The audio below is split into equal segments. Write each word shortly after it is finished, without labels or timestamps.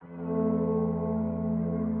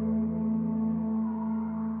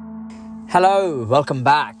Hello, welcome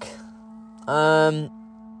back. Kind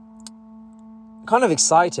of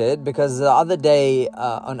excited because the other day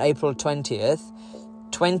on April 20th,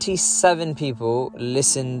 27 people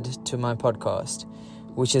listened to my podcast,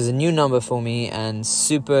 which is a new number for me, and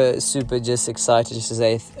super just excited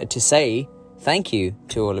to say thank you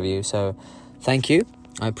to all of you. So thank you.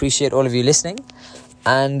 I appreciate all of you listening.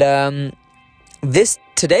 And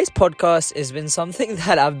today's podcast has been something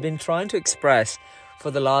that I've been trying to express for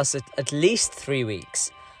the last at least 3 weeks.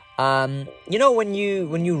 When you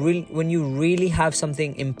really have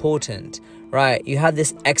something important, right? You have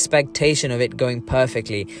this expectation of it going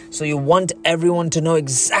perfectly. So you want everyone to know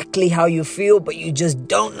exactly how you feel, but you just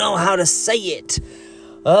don't know how to say it.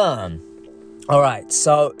 All right.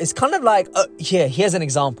 So it's kind of like, here's an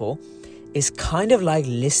example. It's kind of like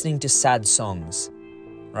listening to sad songs,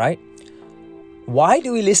 right? Why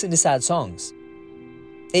do we listen to sad songs?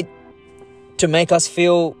 To make us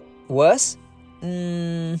feel worse?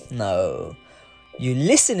 No. You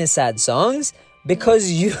listen to sad songs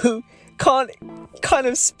because you can't kind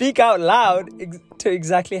of speak out loud to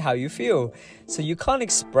exactly how you feel. So you can't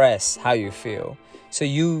express how you feel. So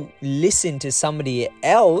you listen to somebody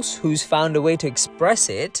else who's found a way to express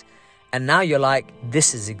it, and now you're like,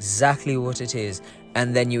 this is exactly what it is.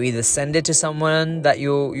 And then you either send it to someone that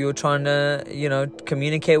you're trying to,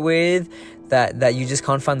 communicate with, that you just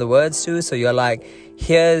can't find the words to. So you're like,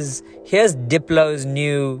 here's Diplo's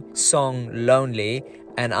new song Lonely,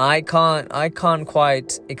 and I can't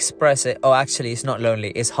quite express it. Oh, actually it's not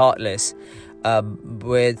Lonely, it's Heartless,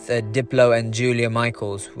 with Diplo and Julia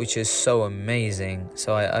Michaels, which is so amazing.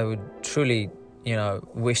 So I would truly,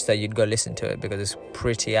 wish that you'd go listen to it because it's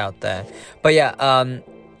pretty out there. But yeah,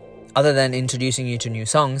 other than introducing you to new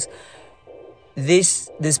songs, this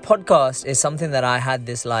podcast is something that I had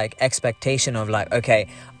this expectation of, okay,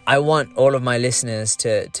 I want all of my listeners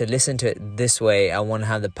to listen to it this way. I want to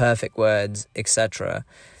have the perfect words, etc.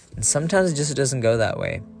 And sometimes it just doesn't go that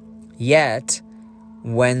way. Yet,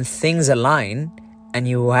 when things align and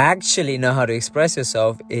you actually know how to express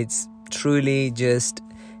yourself, it's truly just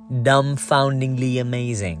dumbfoundingly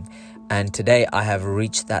amazing. And today I have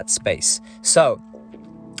reached that space. So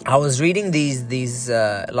I was reading these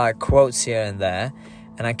quotes here and there,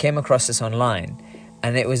 and I came across this online,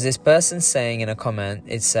 and it was this person saying in a comment,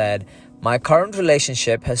 it said, "My current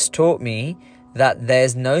relationship has taught me that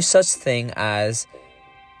there's no such thing as,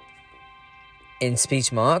 in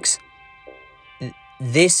speech marks,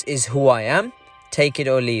 this is who I am, take it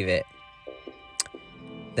or leave it."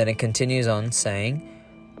 Then it continues on saying,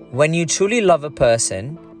 "When you truly love a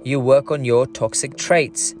person, you work on your toxic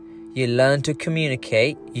traits. You learn to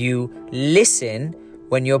communicate. You listen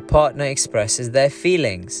when your partner expresses their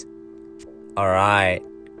feelings." All right.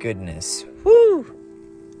 Goodness. Woo.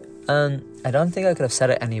 I don't think I could have said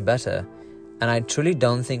it any better. And I truly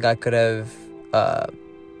don't think I could have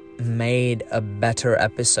made a better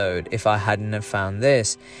episode if I hadn't have found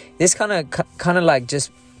this. This kind of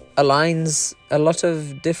just aligns a lot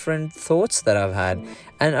of different thoughts that I've had.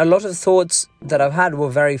 And a lot of thoughts that I've had were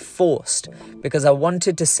very forced because I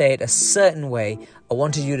wanted to say it a certain way. I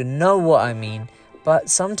wanted you to know what I mean. But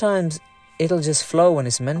sometimes it'll just flow when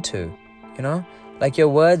it's meant to, Like your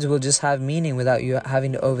words will just have meaning without you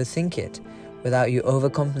having to overthink it, without you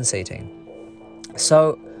overcompensating.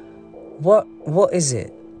 So what is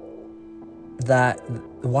it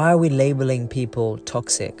why are we labeling people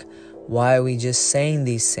toxic? Why are we just saying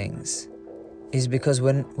these things? Is because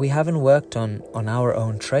when we haven't worked on our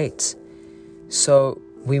own traits. So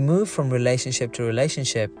we move from relationship to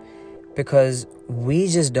relationship because we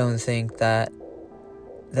just don't think that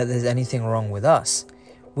there's anything wrong with us.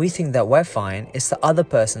 We think that we're fine. It's the other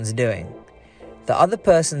person's doing.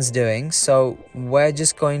 So we're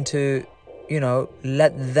just going to,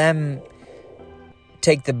 let them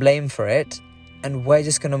take the blame for it, and we're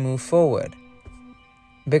just going to move forward.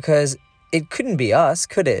 Because it couldn't be us,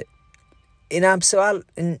 could it?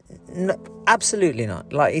 Absolutely not.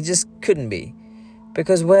 It just couldn't be,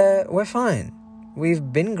 because we're fine.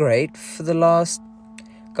 We've been great for the last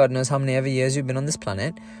God knows how many ever years we've been on this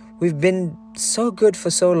planet. We've been so good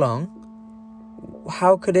for so long.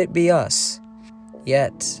 How could it be us?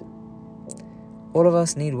 Yet all of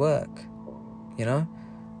us need work.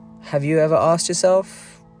 Have you ever asked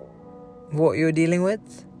yourself what you're dealing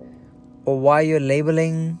with, or why you're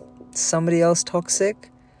labeling somebody else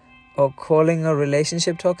toxic, or calling a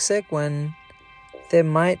relationship toxic, when there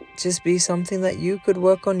might just be something that you could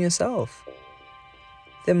work on yourself?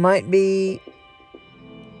 There might be,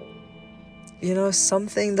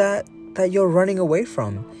 something that you're running away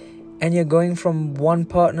from, and you're going from one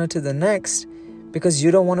partner to the next because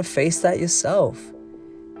you don't want to face that yourself.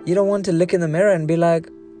 You don't want to look in the mirror and be like,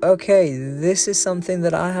 okay, this is something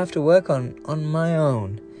that I have to work on my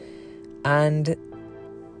own. And,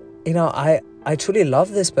 I truly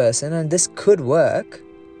love this person and this could work.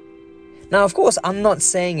 Now, of course, I'm not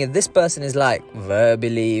saying if this person is like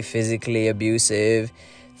verbally, physically abusive,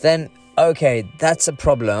 then, okay, that's a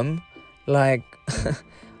problem. Like,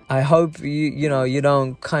 I hope you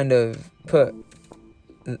don't kind of put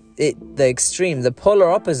the extreme, the polar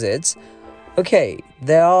opposites. Okay,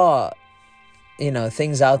 there are,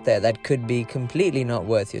 things out there that could be completely not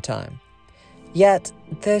worth your time. Yet,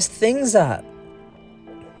 there's things that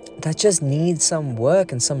just need some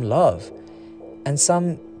work and some love and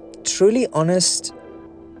some truly honest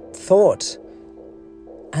thought.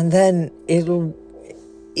 And then it'll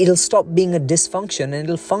stop being a dysfunction and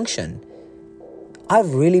it'll function.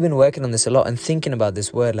 I've really been working on this a lot and thinking about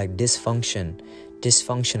this word like dysfunction,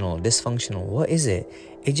 dysfunctional. What is it?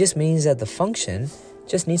 It just means that the function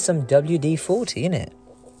just needs some WD-40 in it.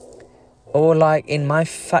 Or like in My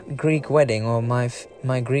Fat Greek Wedding, or my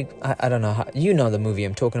Greek, I don't know how, you know the movie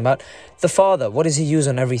I'm talking about. The father, what does he use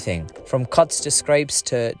on everything? From cuts to scrapes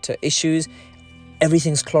to issues,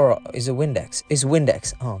 everything's Clorox. Is it Windex? It's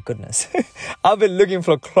Windex. Oh, goodness. I've been looking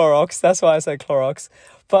for Clorox. That's why I said Clorox.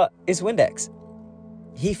 But it's Windex.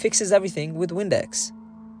 He fixes everything with Windex.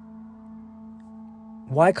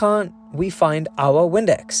 Why can't we find our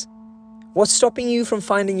Windex? What's stopping you from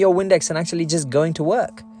finding your Windex and actually just going to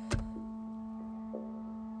work?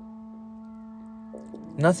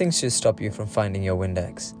 Nothing should stop you from finding your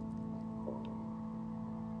Windex.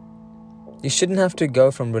 You shouldn't have to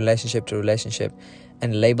go from relationship to relationship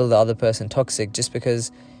and label the other person toxic just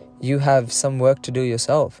because you have some work to do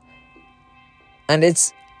yourself. And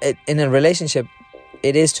in a relationship,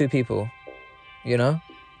 it is two people,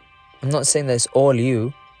 I'm not saying that it's all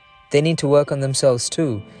you. They need to work on themselves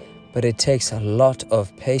too. But it takes a lot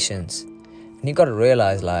of patience. And you got to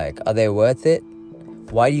realize, are they worth it?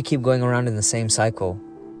 Why do you keep going around in the same cycle?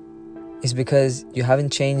 It's because you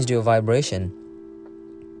haven't changed your vibration.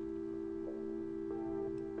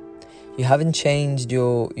 You haven't changed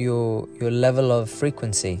your level of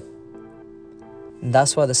frequency. And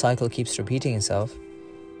that's why the cycle keeps repeating itself.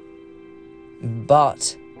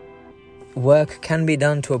 But work can be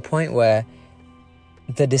done to a point where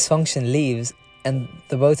the dysfunction leaves and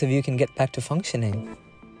the both of you can get back to functioning.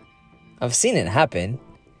 I've seen it happen.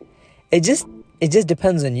 It just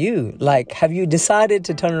depends on you. Have you decided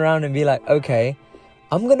to turn around and be like, okay,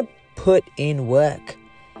 I'm going to put in work.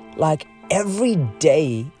 Every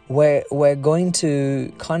day we're going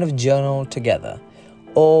to kind of journal together,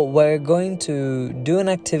 or we're going to do an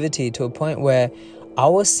activity to a point where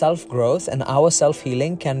our self-growth and our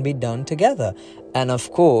self-healing can be done together. And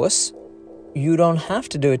of course, you don't have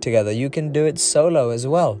to do it together. You can do it solo as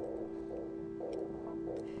well.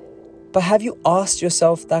 But have you asked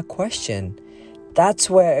yourself that question? That's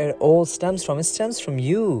where it all stems from. It stems from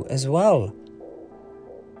you as well.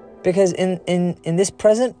 Because in this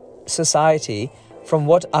present society, from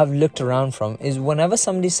what I've looked around from, is whenever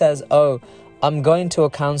somebody says, oh, I'm going to a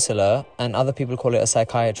counselor, and other people call it a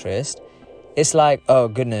psychiatrist, it's like, oh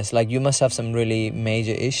goodness, you must have some really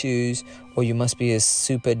major issues, or you must be a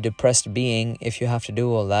super depressed being if you have to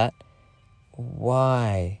do all that.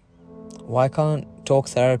 Why? Why can't talk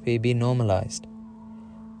therapy be normalized?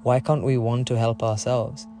 Why can't we want to help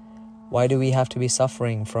ourselves? Why do we have to be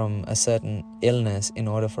suffering from a certain illness in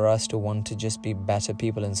order for us to want to just be better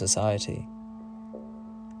people in society?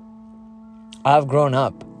 I've grown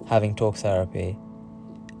up having talk therapy,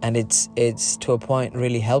 and it's to a point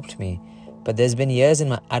really helped me. But there's been years in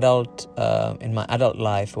my adult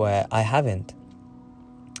life where I haven't.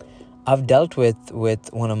 I've dealt with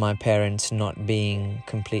one of my parents not being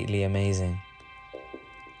completely amazing.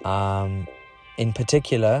 In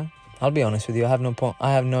particular, I'll be honest with you, I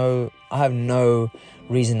have no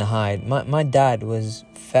reason to hide. My dad was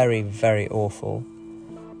very, very awful,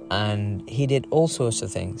 and he did all sorts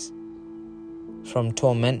of things. From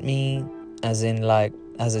torment me, as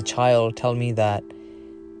a child, tell me that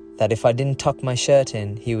if I didn't tuck my shirt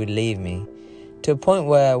in, he would leave me. To a point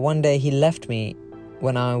where one day he left me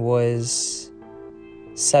when I was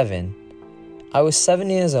 7. I was 7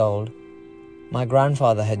 years old. My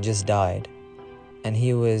grandfather had just died. And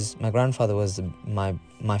my grandfather was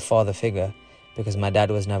my father figure, because my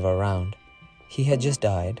dad was never around. He had just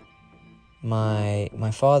died.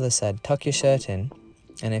 My father said, tuck your shirt in,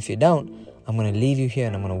 and if you don't, I'm going to leave you here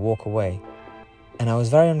and I'm going to walk away. And I was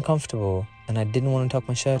very uncomfortable, and I didn't want to tuck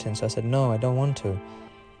my shirt in, so I said, no, I don't want to.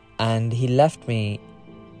 And he left me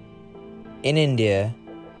in India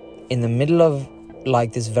in the middle of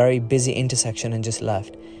this very busy intersection and just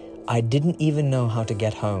left. I didn't even know how to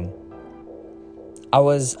get home.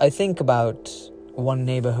 I think, about one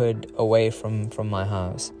neighborhood away from my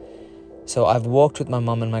house. So I've walked with my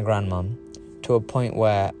mum and my grandmum to a point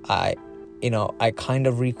where I kind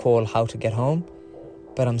of recall how to get home,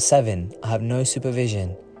 but I'm 7. I have no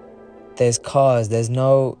supervision. There's cars, there's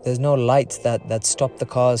no lights that stop the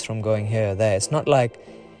cars from going here or there. It's not like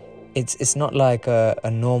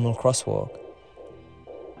a normal crosswalk.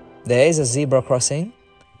 There is a zebra crossing,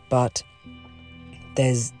 but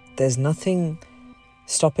there's nothing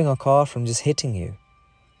stopping a car from just hitting you.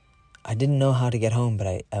 I didn't know how to get home, but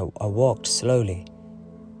I walked slowly.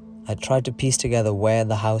 I tried to piece together where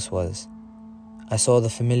the house was. I saw the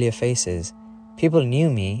familiar faces. People knew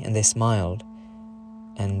me and they smiled.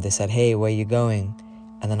 And they said, "Hey, where are you going?"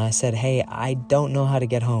 And then I said, "Hey, I don't know how to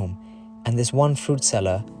get home." And this one fruit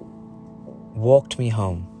seller walked me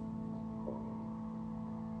home.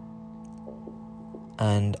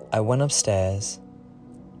 And I went upstairs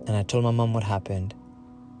and I told my mum what happened.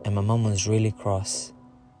 And my mum was really cross.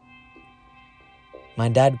 My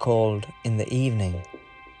dad called in the evening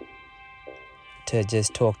to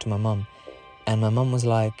just talk to my mum. And my mum was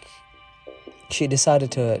like, she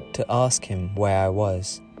decided to ask him where I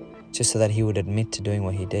was, just so that he would admit to doing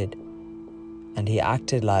what he did. And he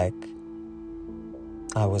acted like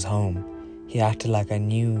I was home. He acted like I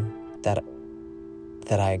knew that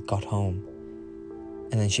I got home.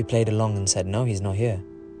 And then she played along and said, "No, he's not here."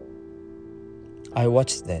 I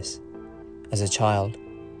watched this as a child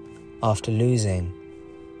after losing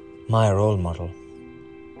my role model.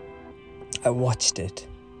 I watched it.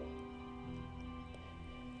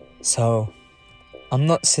 So I'm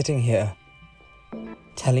not sitting here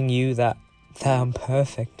telling you that I'm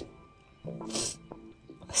perfect.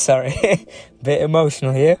 Sorry, bit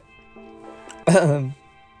emotional here. I'm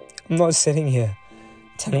not sitting here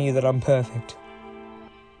telling you that I'm perfect.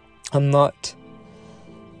 I'm not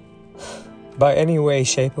by any way,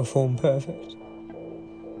 shape or form perfect.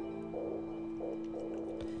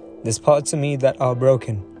 There's parts of me that are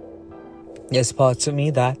broken. There's parts of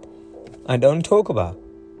me that I don't talk about.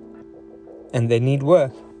 And they need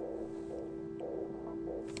work.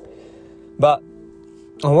 But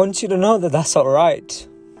I want you to know that that's alright.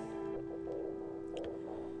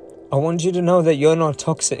 I want you to know that you're not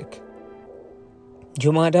toxic.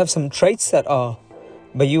 You might have some traits that are,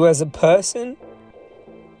 but you as a person,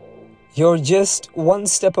 you're just one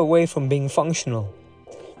step away from being functional.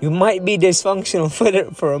 You might be dysfunctional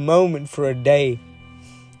for a moment, for a day.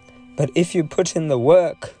 But if you put in the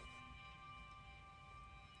work,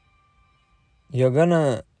 you're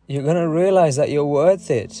gonna realize that you're worth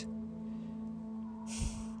it.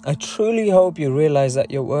 I truly hope you realize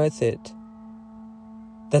that you're worth it.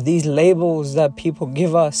 That these labels that people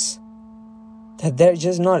give us, that they're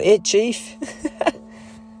just not it, chief.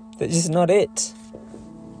 They're just not it.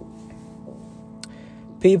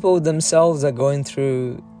 People themselves are going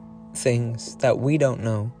through things that we don't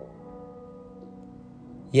know.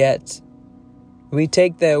 Yet, we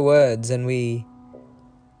take their words and we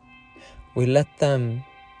let them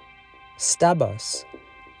stab us.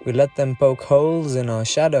 We let them poke holes in our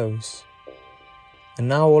shadows. And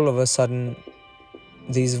now all of a sudden,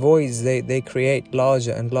 these voids, they create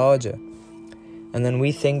larger and larger. And then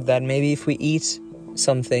we think that maybe if we eat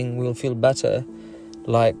something, we'll feel better,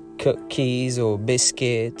 like cookies or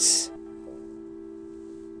biscuits.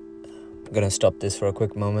 I'm gonna stop this for a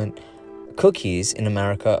quick moment. Cookies in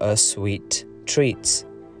America are sweet treats.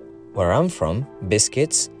 Where I'm from,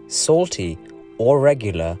 biscuits, salty or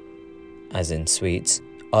regular, as in sweets,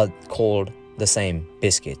 are called the same,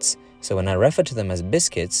 biscuits. So when I refer to them as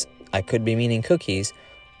biscuits, I could be meaning cookies,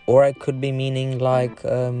 or I could be meaning like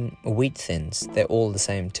wheat thins. They're all the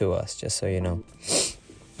same to us, just so you know.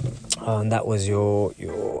 That was your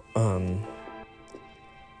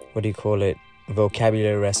what do you call it?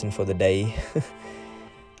 Vocabulary lesson for the day.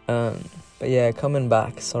 But yeah, coming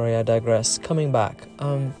back. Sorry, I digress. Coming back.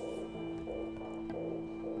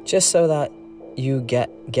 Just so that you get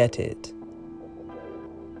it.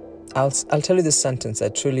 I'll tell you this sentence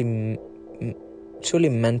that truly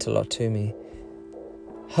meant a lot to me.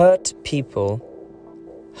 Hurt people.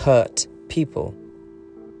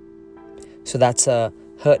 So that's a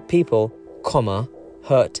hurt people, comma,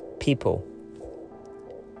 hurt people.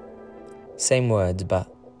 Same words, but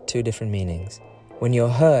two different meanings. When you're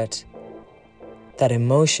hurt, that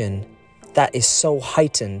emotion that is so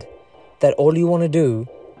heightened that all you want to do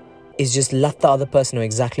is just let the other person know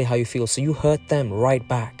exactly how you feel. So you hurt them right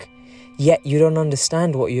back. Yet you don't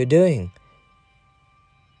understand what you're doing.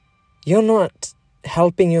 You're not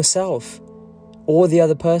helping yourself or the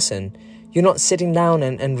other person. You're not sitting down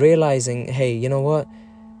and realizing, hey, you know what?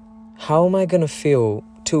 how am I going to feel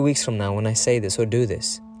 2 weeks from now when I say this or do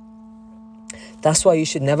this? That's why you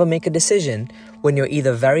should never make a decision when you're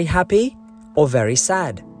either very happy or very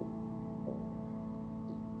sad.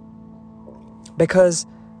 Because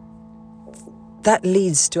that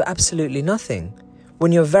leads to absolutely nothing.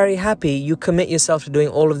 When you're very happy, you commit yourself to doing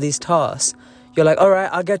all of these tasks. You're like, all right,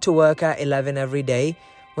 I'll get to work at 11 every day.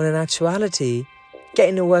 When in actuality,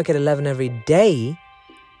 getting to work at 11 every day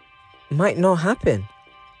might not happen.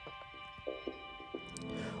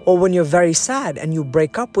 Or when you're very sad and you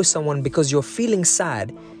break up with someone because you're feeling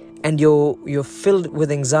sad and you're filled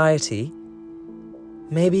with anxiety,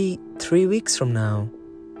 maybe 3 weeks from now,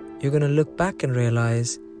 you're going to look back and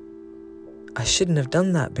realize, I shouldn't have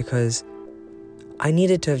done that because I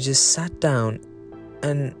needed to have just sat down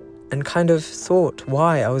and kind of thought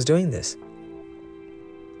why I was doing this.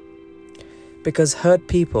 Because hurt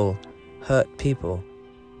people hurt people.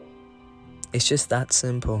 It's just that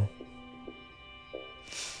simple.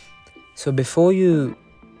 So before you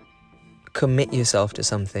commit yourself to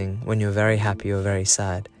something when you're very happy or very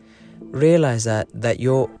sad, realize that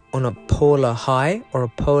you're on a polar high or a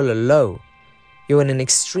polar low. You're in an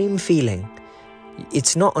extreme feeling.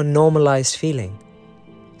 It's not a normalized feeling.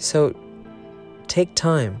 So take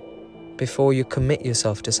time before you commit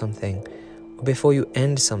yourself to something or before you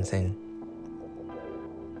end something.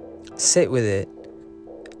 Sit with it.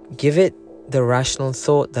 Give it the rational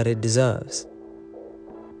thought that it deserves.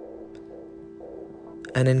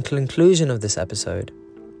 And in conclusion of this episode,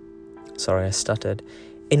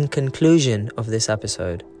 In conclusion of this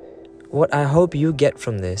episode, what I hope you get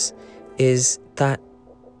from this is that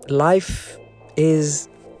life is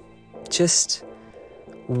just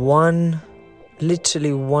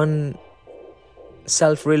literally one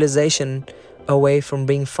self-realization away from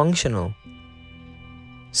being functional.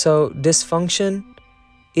 So dysfunction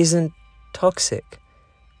isn't toxic.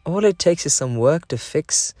 All it takes is some work to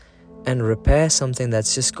fix and repair something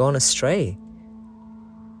that's just gone astray.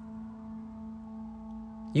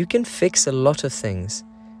 You can fix a lot of things.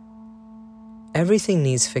 Everything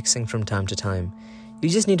needs fixing from time to time. You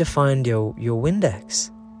just need to find your Windex.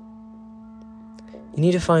 You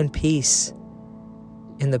need to find peace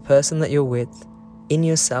in the person that you're with, in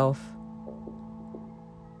yourself.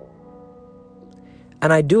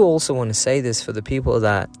 And I do also want to say this for the people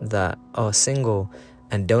that are single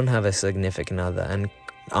and don't have a significant other and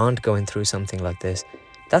aren't going through something like this.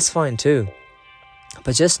 That's fine too.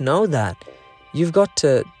 But just know that you've got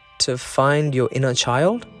to find your inner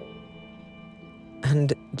child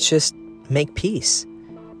and just make peace.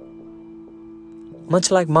 Much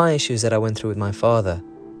like my issues that I went through with my father.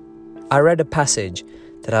 I read a passage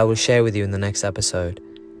that I will share with you in the next episode.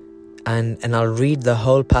 And I'll read the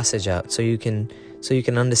whole passage out so you can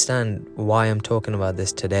understand why I'm talking about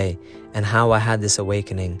this today and how I had this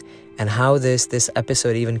awakening and how this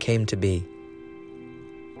episode even came to be.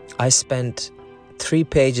 I spent 3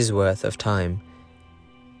 pages worth of time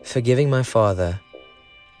forgiving my father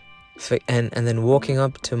and then walking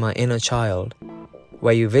up to my inner child,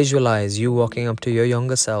 where you visualize you walking up to your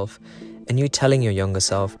younger self and you telling your younger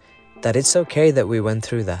self that it's okay that we went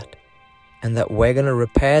through that and that we're going to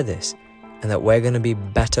repair this and that we're going to be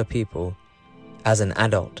better people as an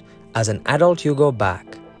adult. As an adult, you go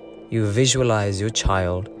back, you visualize your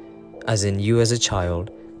child, as in you as a child,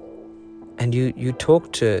 and you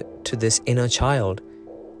talk to this inner child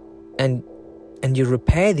and you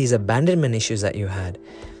repair these abandonment issues that you had.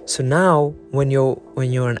 So now when you're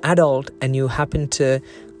an adult and you happen to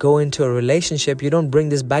go into a relationship, you don't bring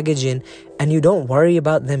this baggage in and you don't worry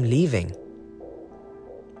about them leaving.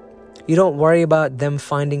 You don't worry about them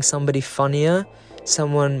finding somebody funnier,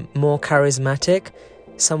 someone more charismatic,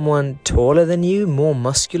 someone taller than you, more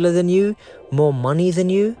muscular than you, more money than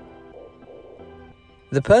you.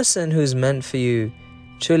 The person who's meant for you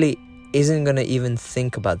truly isn't going to even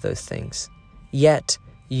think about those things. Yet,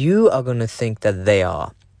 you are going to think that they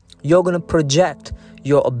are. You're going to project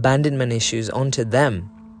your abandonment issues onto them.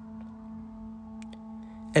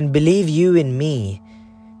 And believe you in me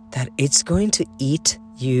that it's going to eat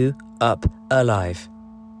you up alive.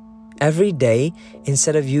 Every day,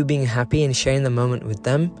 instead of you being happy and sharing the moment with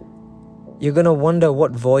them, you're going to wonder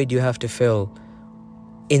what void you have to fill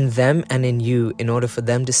in them and in you in order for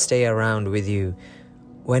them to stay around with you.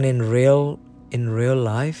 When in real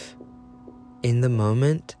life, in the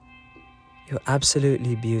moment, you're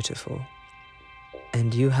absolutely beautiful.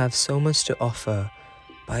 And you have so much to offer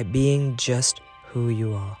by being just who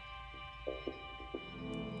you are.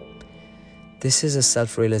 This is a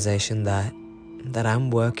self-realization that I'm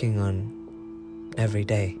working on every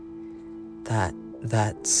day.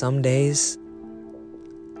 That some days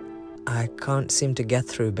I can't seem to get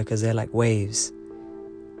through because they're like waves.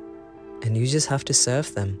 And you just have to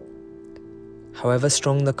surf them. However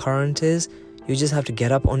strong the current is, you just have to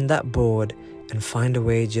get up on that board and find a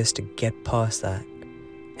way just to get past that.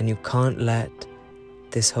 And you can't let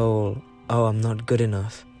this whole, oh, I'm not good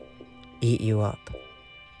enough, eat you up.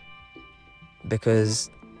 Because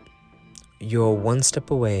you're one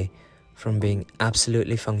step away from being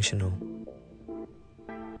absolutely functional.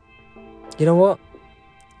 You know what?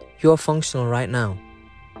 You're functional right now.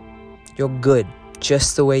 You're good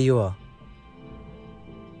just the way you are.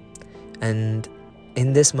 And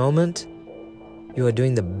in this moment, you are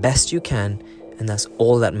doing the best you can, and that's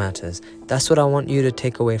all that matters. That's what I want you to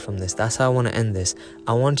take away from this. That's how I want to end this.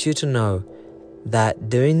 I want you to know that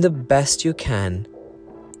doing the best you can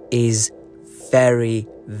is very,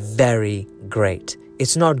 very great.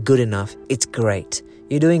 It's not good enough, it's great.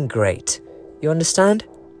 You're doing great. You understand?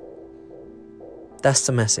 That's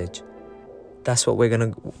the message. That's what we're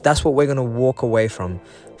gonna walk away from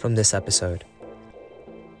this episode.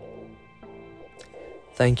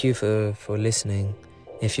 Thank you for listening.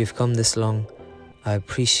 If you've come this long, I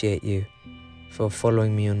appreciate you for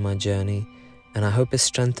following me on my journey, and I hope it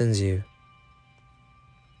strengthens you.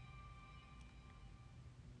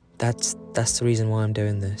 That's the reason why I'm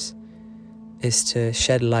doing this, is to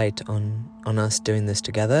shed light on us doing this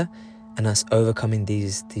together and us overcoming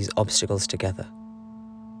these obstacles together.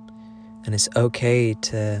 And it's okay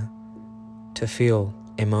to feel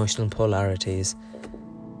emotional polarities.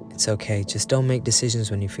 It's okay, just don't make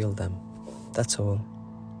decisions when you feel them. That's all.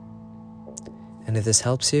 And if this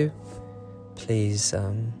helps you, please,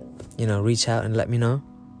 reach out and let me know.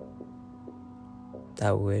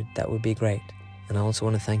 That would be great. And I also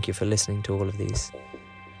want to thank you for listening to all of these.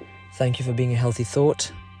 Thank you for being a healthy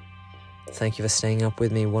thought. Thank you for staying up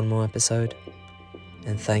with me one more episode.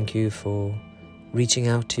 And thank you for reaching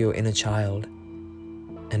out to your inner child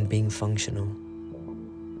and being functional.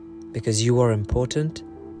 Because you are important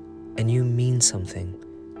and you mean something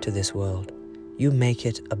to this world. You make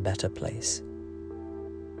it a better place.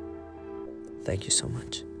 Thank you so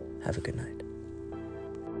much. Have a good night.